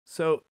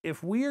So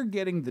if we're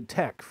getting the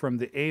tech from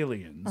the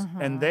aliens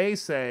and they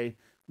say,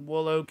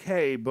 well,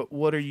 okay, but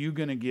what are you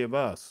going to give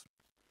us?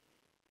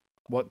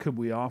 What could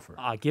we offer?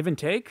 Give and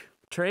take?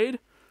 Trade?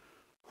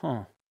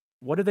 Huh.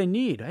 What do they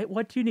need?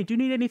 What do you need? Do you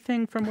need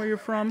anything from where you're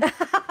from?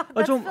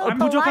 좀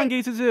부족한 게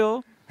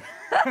있으세요?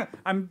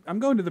 I'm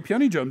going to the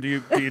Pyeongchang. Do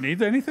you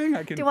need anything?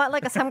 I can. Do you want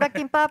like a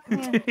samgakkimbap?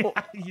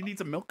 You need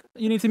some milk?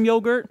 You need some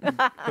yogurt?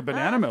 The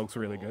banana milk's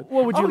really good.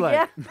 What would you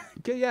like?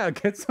 Yeah.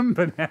 Get some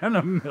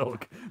banana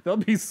milk. They'll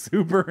be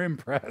super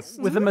impressed.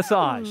 With a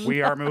massage.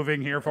 We are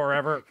moving here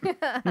forever.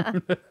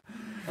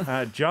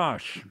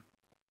 Josh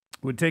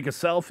would take a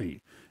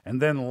selfie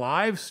and then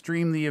live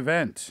stream the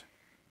event.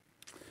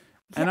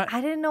 Yeah, And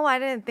I didn't know. I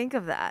didn't think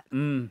of that.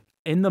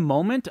 In the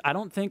moment, I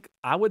don't think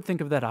I would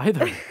think of that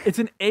either. It's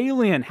an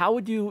alien. How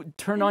would you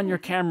turn on your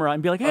camera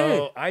and be like, hey?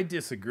 Oh, I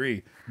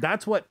disagree.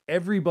 That's what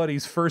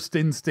everybody's first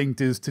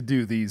instinct is to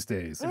do these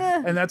days.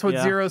 And that's what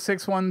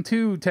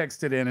 0612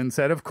 texted in and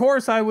said, of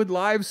course I would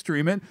live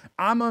stream it.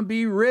 I'm going to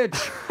be rich.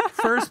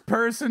 First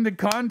person to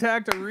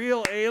contact a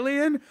real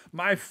alien.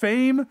 My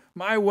fame,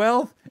 my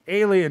wealth,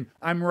 alien.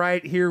 I'm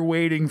right here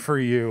waiting for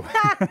you.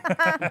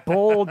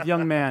 Bold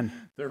young man.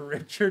 The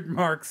Richard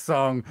Marx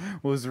song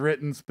was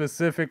written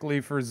specifically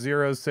for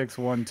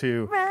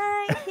 0612.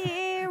 Right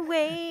here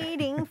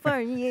waiting for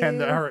you.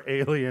 And our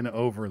alien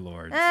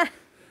overlords.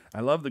 I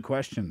love the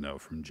question, though,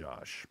 from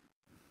Josh.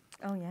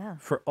 Oh, yeah.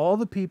 For all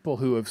the people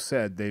who have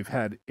said they've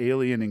had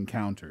alien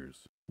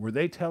encounters, were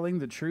they telling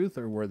the truth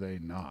or were they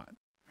not?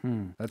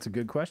 That's a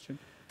good question.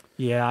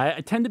 Yeah,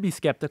 I tend to be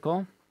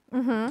skeptical.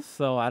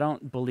 So I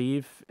don't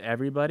believe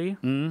everybody.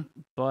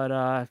 But,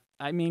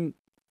 I mean,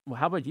 well,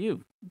 how about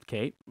you,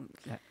 Kate?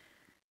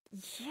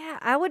 Yeah,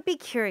 I would be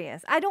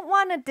curious. I don't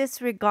want to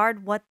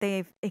disregard what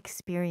they've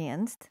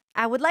experienced.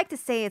 I would like to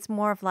say it's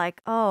more of like,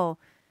 oh,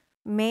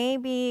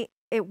 maybe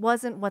it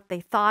wasn't what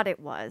they thought it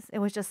was. It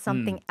was just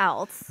something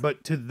else.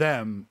 But to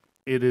them,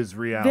 it is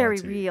reality. Very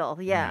real,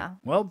 yeah.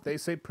 Well, they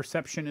say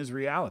perception is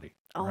reality,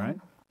 right?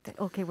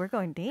 Okay, we're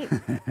going deep.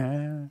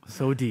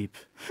 So deep.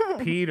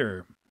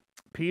 Peter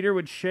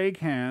would shake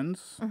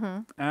hands,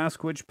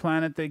 ask which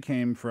planet they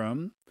came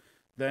from.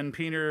 Then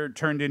Peter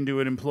turned into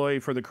an employee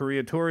for the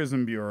Korea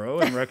Tourism Bureau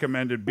and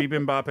recommended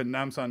bibimbap at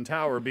Namsan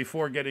Tower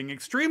before getting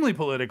extremely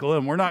political.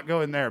 And we're not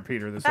going there,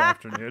 Peter, this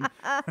afternoon.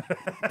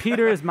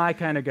 Peter is my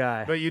kind of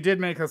guy. But you did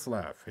make us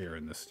laugh here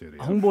in the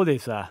studio.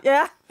 홍보대사.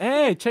 Yeah.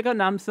 Hey, check out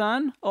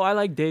Namsan. Oh, I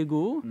like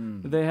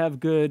Daegu. They have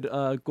good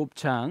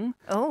gopchang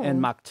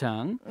and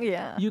makchang.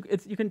 Yeah. You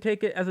can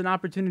take it as an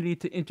opportunity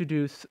to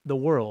introduce the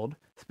world,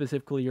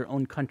 specifically your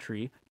own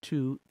country,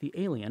 to the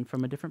alien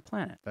from a different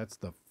planet. That's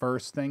the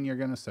first thing you're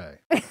going to say.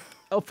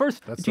 Oh,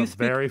 first, That's the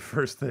very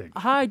first thing.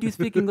 Hi, do you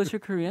speak English or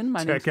Korean?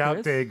 My name's Check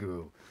out Chris.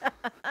 Daegu.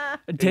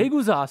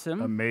 Daegu's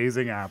awesome.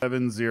 Amazing app.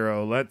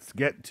 70. Let's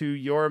get to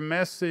your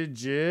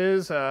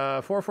messages.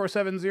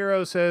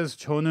 4470 says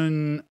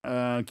저는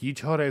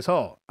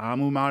기절해서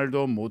아무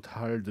말도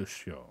못할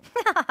듯이요.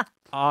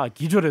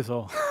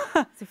 기절해서.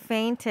 So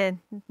fainted.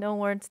 No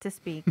words to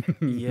speak.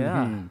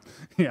 Yeah.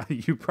 Yeah,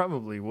 you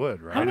probably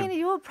would, right? I mean,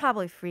 you would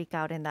probably freak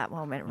out in that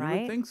moment, you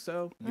right? would think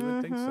so. You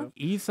would think so.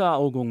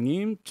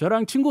 2450님,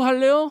 저랑 친구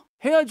할래요?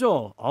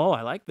 해야죠. Oh,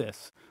 I like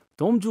this.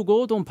 돈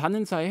주고 돈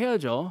받는 사이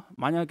해야죠.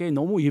 만약에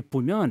너무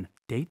예쁘면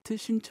데이트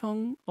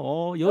신청.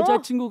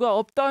 여자친구가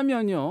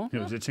없다면요.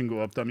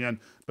 여자친구 없다면.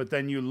 But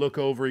then you look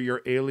over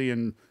your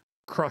alien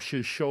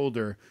crush's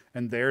shoulder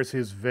and there's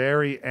his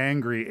very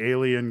angry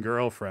alien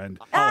girlfriend.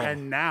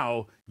 And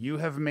now you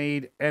have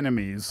made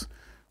enemies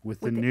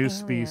with the new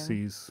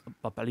species.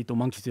 빨리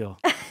도망치세요.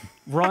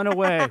 Run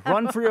away.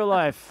 Run for your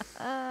life.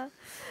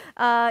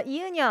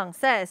 Yoon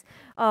says,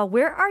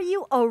 where are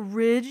you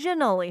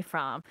originally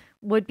from?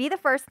 Would be the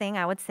first thing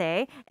I would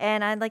say.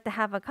 And I'd like to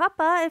have a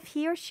cuppa if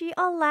he or she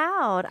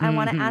allowed. I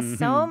want to ask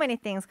so many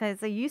things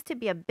because I used to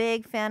be a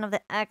big fan of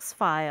the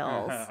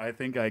X-Files. I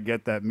think I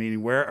get that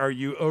meaning. Where are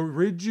you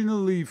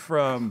originally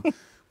from?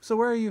 So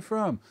where are you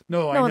from?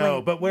 No, I know,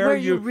 like, but where are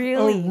you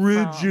really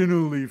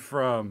originally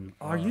from?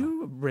 Are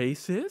you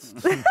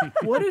racist?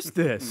 What is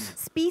this?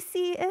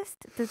 Speciesist?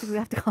 Do we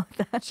have to call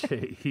it that?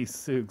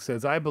 Jae-Suk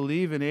says, I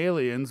believe in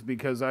aliens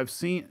because I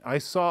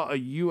saw a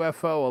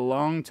UFO a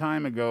long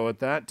time ago. At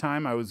that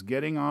time, I was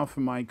getting out of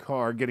my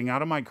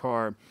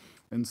car,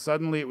 and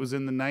suddenly it was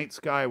in the night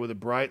sky with a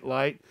bright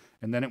light,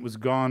 and then it was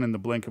gone in the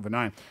blink of an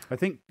eye. I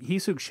think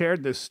Hee-Suk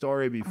shared this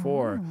story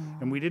before,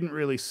 and we didn't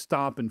really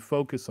stop and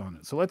focus on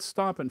it. So let's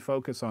stop and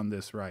focus on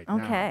this right now.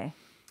 Okay.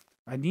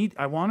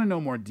 I want to know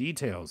more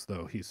details,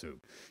 though, Hee-Suk.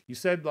 You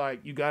said,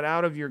 like, you got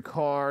out of your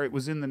car, it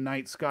was in the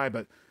night sky,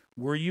 but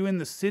were you in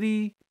the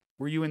city?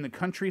 Were you in the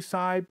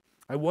countryside?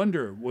 I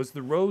wonder, was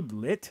the road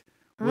lit?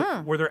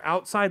 Were there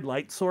outside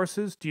light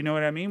sources? Do you know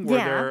what I mean? Were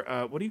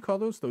there, what do you call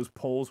those? Those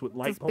poles with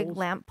light Those poles? big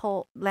lamp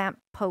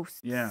posts.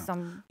 Yeah.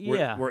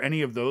 Yeah. Were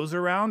any of those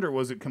around, or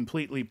was it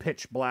completely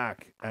pitch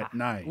black at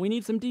night? We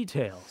need some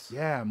details.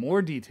 Yeah,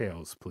 more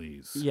details,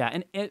 please. Yeah,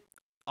 and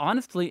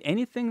honestly,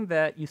 anything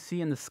that you see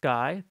in the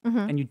sky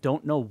and you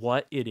don't know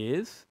what it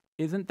is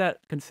isn't that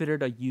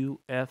considered a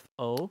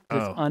UFO?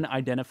 It's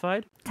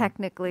unidentified.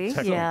 Technically,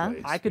 yeah.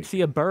 I could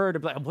see a bird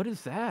and be like, what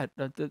is that?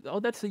 Oh,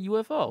 that's a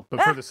UFO.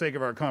 But for the sake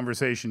of our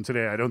conversation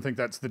today, I don't think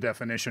that's the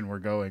definition we're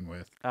going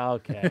with.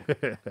 Okay.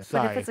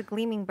 But if it's a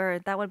gleaming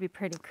bird, that would be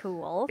pretty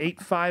cool.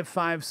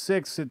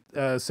 8556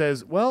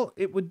 says, well,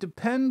 it would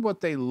depend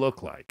what they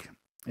look like.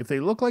 If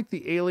they look like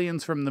the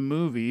aliens from the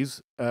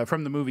movies,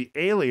 from the movie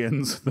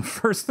Aliens, the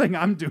first thing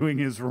I'm doing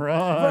is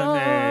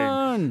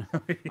running.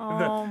 Run!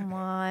 Oh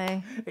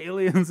my.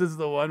 Aliens is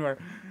the one where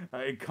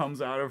it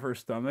comes out of her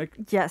stomach.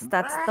 Yes,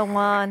 that's the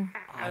one.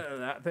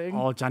 That thing.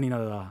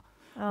 잔인하다.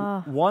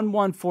 Oh.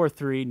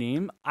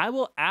 1143님, I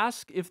will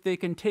ask if they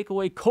can take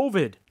away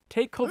COVID.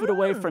 Take COVID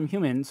away from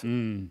humans.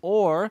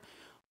 Or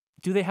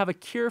do they have a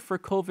cure for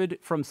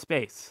COVID from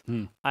space?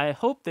 I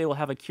hope they will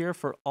have a cure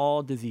for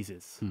all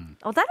diseases.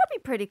 Oh, that'll be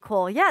pretty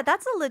cool. Yeah,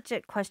 that's a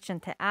legit question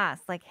to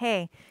ask. Like,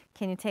 hey,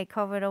 can you take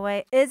COVID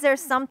away? Is there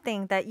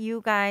something that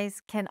you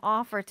guys can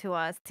offer to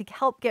us to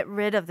help get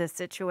rid of this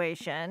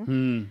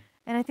situation?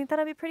 And I think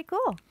that'll be pretty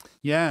cool.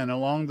 Yeah, and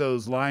along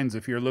those lines,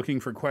 if you're looking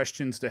for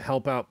questions to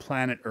help out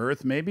planet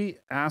Earth, maybe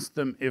ask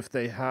them if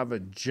they have a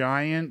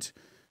giant,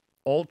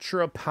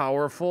 ultra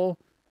powerful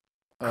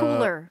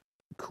cooler,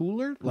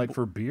 like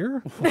for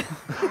beer?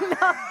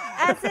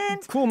 As in,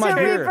 Cool my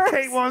beer. reverse.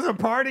 Kate wants a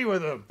party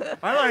with him.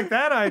 I like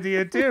that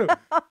idea too.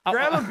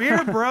 Grab a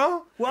beer,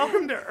 bro.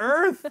 Welcome to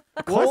Earth.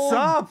 What's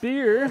up?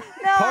 Beer.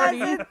 No,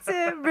 Party. as in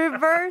to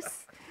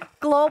reverse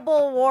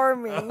global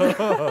warming.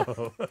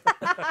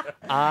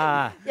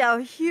 Yeah,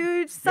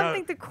 huge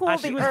something to cool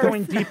She the was Earth.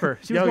 going deeper.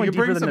 She was Yo, going you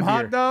deeper bring than some the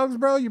hot beer. dogs,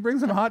 bro? You bring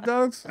some hot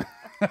dogs?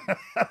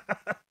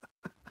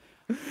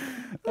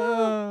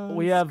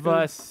 We have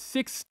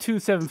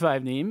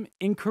 6275님.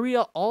 In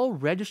Korea, all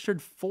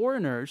registered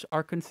foreigners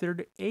are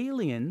considered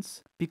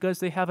aliens because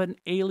they have an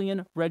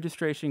alien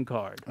registration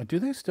card. Do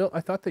they still?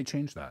 I thought they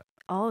changed that.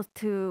 Oh,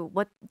 to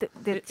what?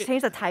 They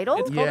change the title?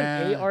 It's called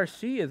Yeah. an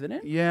ARC, isn't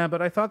it? Yeah,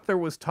 but I thought there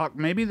was talk.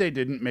 Maybe they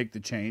didn't make the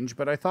change,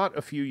 but I thought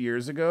a few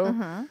years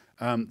ago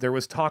there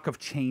was talk of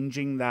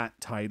changing that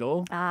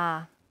title.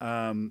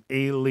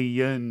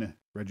 Alien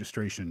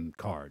registration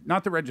card.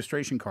 Not the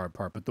registration card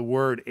part, but the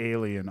word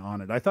alien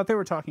on it. I thought they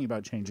were talking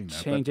about changing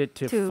that. Change it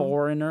to To-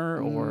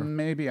 foreigner or...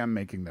 Maybe I'm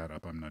making that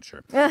up. I'm not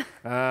sure.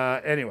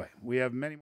 Anyway, we have many...